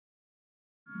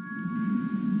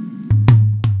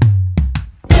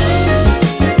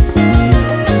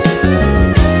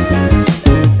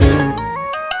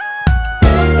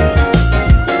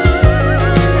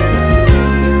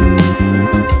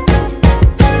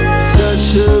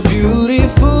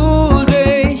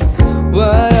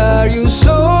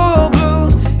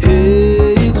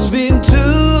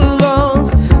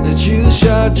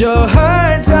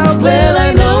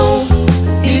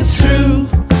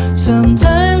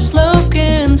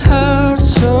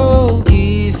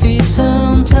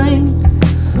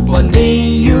day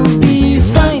you'll be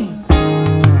fine.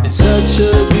 It's such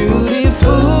a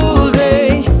beautiful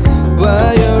day.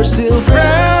 Why you're still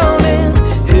frowning?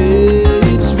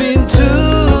 It's been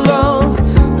too long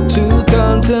to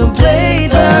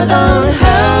contemplate on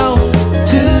how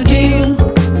to deal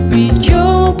with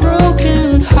your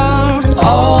broken heart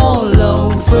all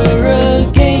over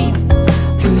again,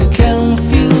 till you can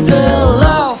feel the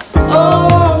love.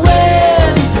 Oh,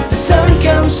 when the sun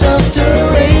comes after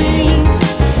rain,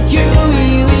 you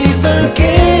will live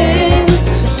again,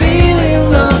 feeling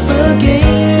love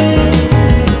again.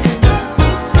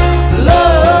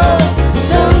 Love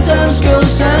sometimes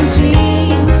goes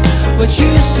unseen, what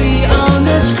you see